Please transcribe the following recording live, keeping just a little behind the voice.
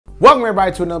Welcome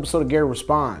everybody to another episode of Gary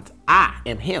Responds. I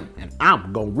am him and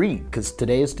I'm gonna read because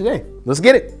today is today. Let's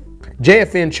get it.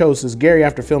 JFN Cho says, Gary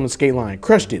after filming Skateline,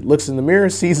 crushed it, looks in the mirror,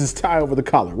 sees his tie over the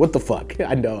collar. What the fuck?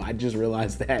 I know, I just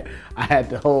realized that. I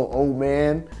had the whole old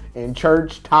man in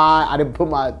church tie. I didn't put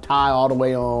my tie all the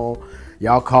way on.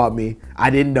 Y'all caught me.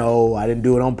 I didn't know, I didn't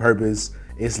do it on purpose.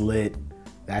 It's lit.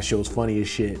 That shit was funny as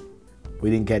shit. We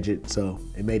didn't catch it, so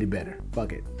it made it better.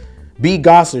 Fuck it. B.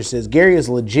 Gosler says, Gary is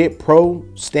legit pro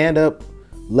stand-up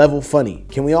level funny.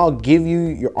 Can we all give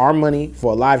you our money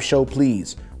for a live show,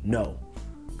 please? No,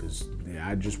 because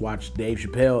I just watched Dave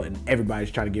Chapelle and everybody's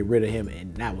trying to get rid of him,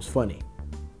 and that was funny.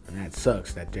 And that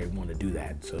sucks that they want to do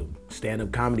that. So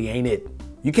stand-up comedy ain't it.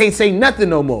 You can't say nothing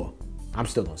no more. I'm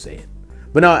still gonna say it.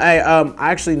 But no,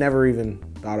 I actually never even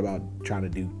thought about trying to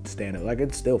do stand-up. Like,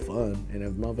 it's still fun. And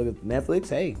if motherfuckers, Netflix,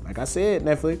 hey, like I said,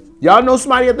 Netflix. Y'all know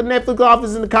somebody at the Netflix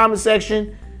office in the comment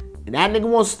section, and that nigga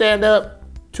wants to stand up,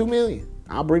 $2 million.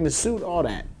 I'll bring the suit, all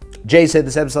that. Jay said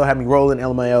this episode had me rolling,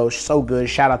 LMAO, so good.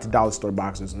 Shout out to Dollar Store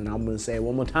Boxes. And I'm gonna say it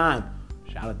one more time.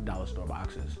 Shout out to Dollar Store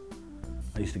Boxes.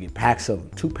 I used to get packs of them.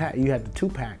 2-pack, you had the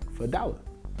 2-pack for $1.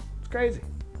 It's crazy.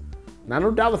 And I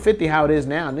know $1.50 how it is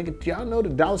now. Nigga, y'all know the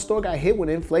dollar store got hit with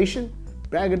inflation?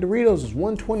 Bag of Doritos is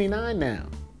 $1.29 now.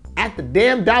 At the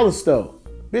damn dollar store.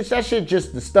 Bitch, that shit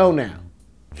just the store now.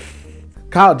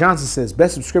 Kyle Johnson says,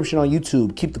 best subscription on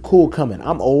YouTube. Keep the cool coming.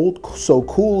 I'm old, so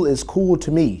cool is cool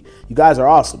to me. You guys are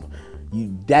awesome.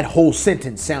 That whole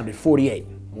sentence sounded 48.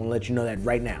 I want to let you know that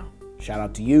right now. Shout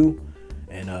out to you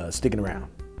and sticking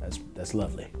around. That's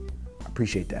lovely. I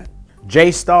appreciate that.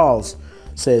 Jay Stalls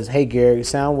says, hey Gary,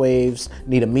 sound waves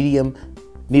need a medium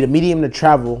to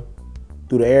travel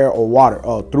through the air or water,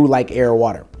 through like air or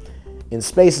water. In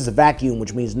space is a vacuum,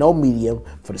 which means no medium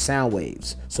for the sound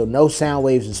waves. So no sound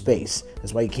waves in space.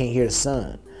 That's why you can't hear the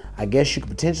sun. I guess you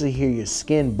could potentially hear your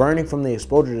skin burning from the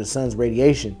exposure to the sun's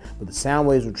radiation, but the sound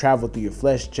waves will travel through your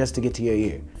flesh just to get to your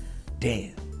ear.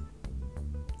 Damn,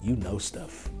 you know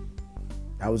stuff.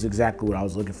 That was exactly what I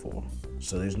was looking for.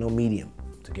 So there's no medium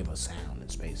to give us sound in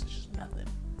space. It's just nothing.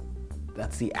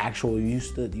 That's the actual you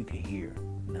can hear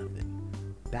nothing.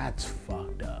 That's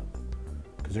fucked up.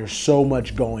 Because there's so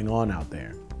much going on out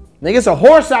there. Nigga, it's a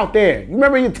horse out there. You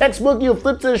remember your textbook, you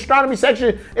flip to the astronomy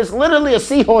section, it's literally a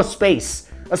seahorse space.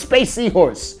 A space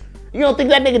seahorse. You don't think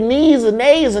that nigga knees or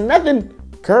nays or nothing?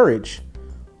 Courage.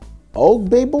 Old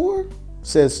Baybor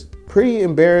says, pretty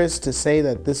embarrassed to say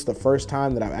that this is the first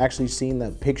time that I've actually seen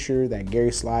that picture that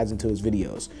Gary slides into his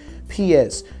videos.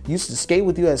 P.S. Used to skate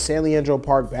with you at San Leandro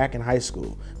Park back in high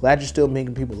school. Glad you're still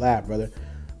making people laugh, brother.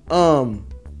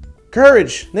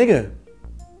 Courage, nigga.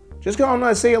 Just cause I'm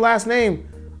not say your last name.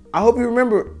 I hope you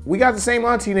remember, we got the same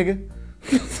auntie, nigga.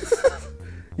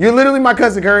 You're literally my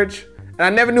cousin, Courage. And I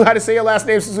never knew how to say your last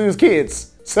name since we was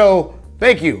kids. So,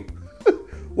 thank you.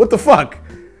 What the fuck?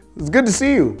 It's good to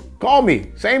see you. Call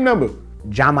me, same number.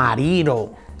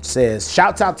 Jamarito says,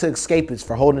 shouts out to Escapist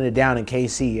for holding it down in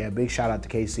KC. Yeah, big shout out to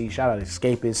KC. Shout out to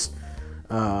Escapist.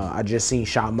 I just seen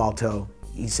Sean Malto.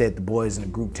 He said the boys in the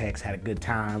group text had a good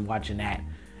time watching that.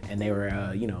 And they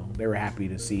were, you know, they were happy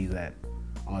to see that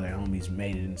all their homies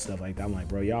made it and stuff like that. I'm like,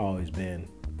 bro, y'all always been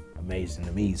amazing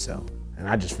to me, so. And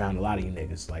I just found a lot of you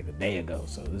niggas like a day ago,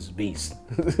 so this is beast.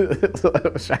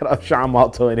 Shout out Sean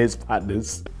Malto and his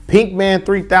partners.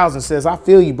 Pinkman3000 says, I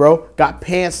feel you, bro. Got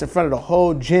pants in front of the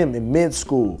whole gym in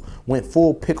mid-school. Went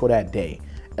full pickle that day.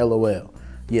 LOL.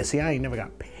 Yeah, see, I ain't never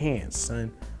got pants,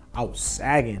 son. I was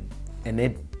sagging,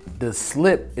 and the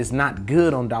slip is not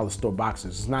good on dollar store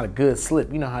boxes. It's not a good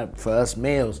slip. You know how for us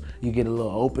males, you get a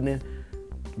little opening.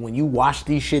 When you wash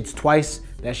these shits twice,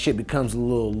 that shit becomes a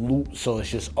little loop, so it's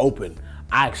just open.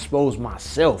 I exposed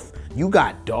myself. You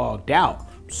got dogged out.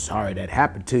 I'm sorry that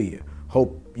happened to you.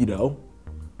 Hope, you know,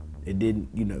 it didn't,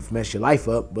 you know, mess your life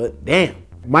up, but damn.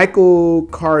 Michael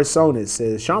Carasonis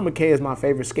says, Sean McKay is my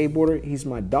favorite skateboarder. He's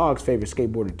my dog's favorite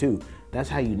skateboarder too. That's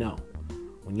how you know.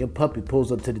 When your puppy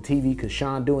pulls up to the TV because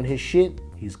Sean doing his shit,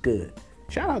 he's good.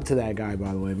 Shout out to that guy,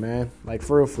 by the way, man. Like,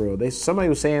 for real. Somebody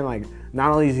was saying, like,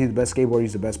 not only is he the best skateboarder,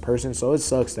 he's the best person. So it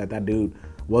sucks that that dude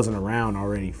wasn't around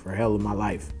already for hell of my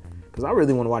life. Because I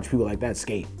really want to watch people like that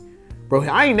skate. Bro,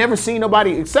 I ain't never seen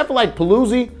nobody, except for, like,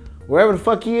 Palooza, wherever the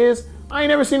fuck he is, I ain't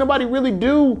never seen nobody really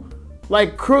do,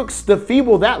 like, Crooks the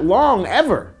Feeble that long,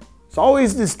 ever. It's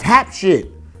always this tap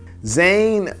shit.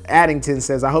 Zane Addington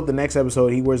says, I hope the next episode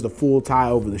he wears the full tie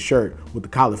over the shirt with the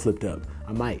collar flipped up.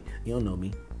 I might. You don't know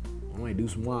me. I might do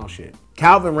some wild shit.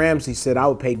 Calvin Ramsey said, I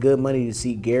would pay good money to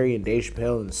see Gary and Dave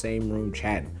Chapelle in the same room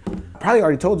chatting. I probably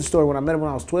already told the story when I met him when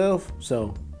I was 12.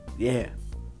 So, yeah.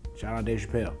 Shout out Dave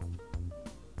Chapelle.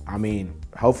 I mean,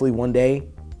 hopefully one day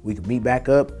we could meet back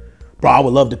up. Bro, I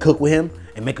would love to cook with him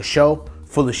and make a show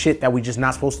full of shit that we just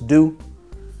not supposed to do.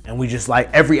 And we just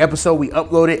like, every episode we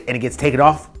upload it and it gets taken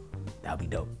off. That'd be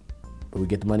dope. But we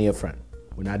get the money up front.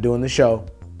 We're not doing the show.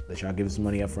 Let y'all give us some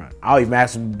money up front. I'll even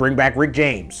ask him to bring back Rick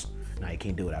James. Nah, you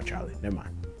can't do it without Charlie. Never mind.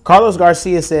 Carlos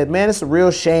Garcia said, man, it's a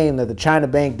real shame that the China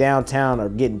Bank downtown are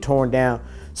getting torn down.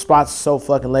 Spots are so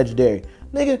fucking legendary.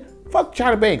 Nigga, fuck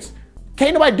China Banks.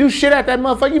 Can't nobody do shit at that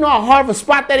motherfucker. You know how hard of a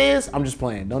spot that is? I'm just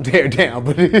playing. Don't tear it down.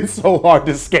 But it's so hard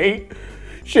to skate.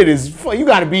 Shit is, you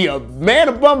gotta be a man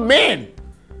above men.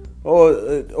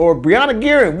 Or Brianna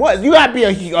Guerin. What? You gotta be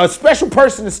a special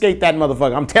person to skate that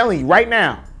motherfucker. I'm telling you right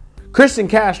now. Christian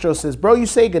Castro says, bro, you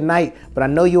say goodnight, but I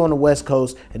know you on the West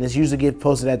Coast and this usually gets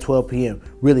posted at 12 p.m.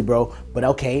 Really, bro? But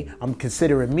okay, I'm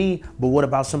considering me, but what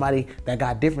about somebody that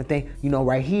got a different thing? You know,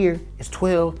 right here, it's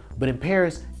 12, but in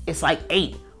Paris, it's like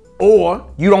 8.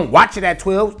 Or you don't watch it at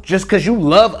 12 just because you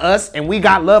love us and we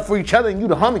got love for each other and you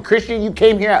the homie Christian, you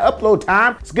came here at upload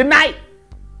time. It's good night.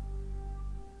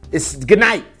 It's good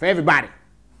night for everybody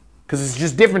because it's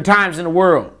just different times in the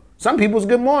world. Some people's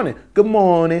good morning. Good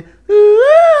morning. Ooh.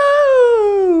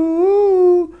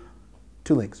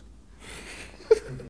 2 links.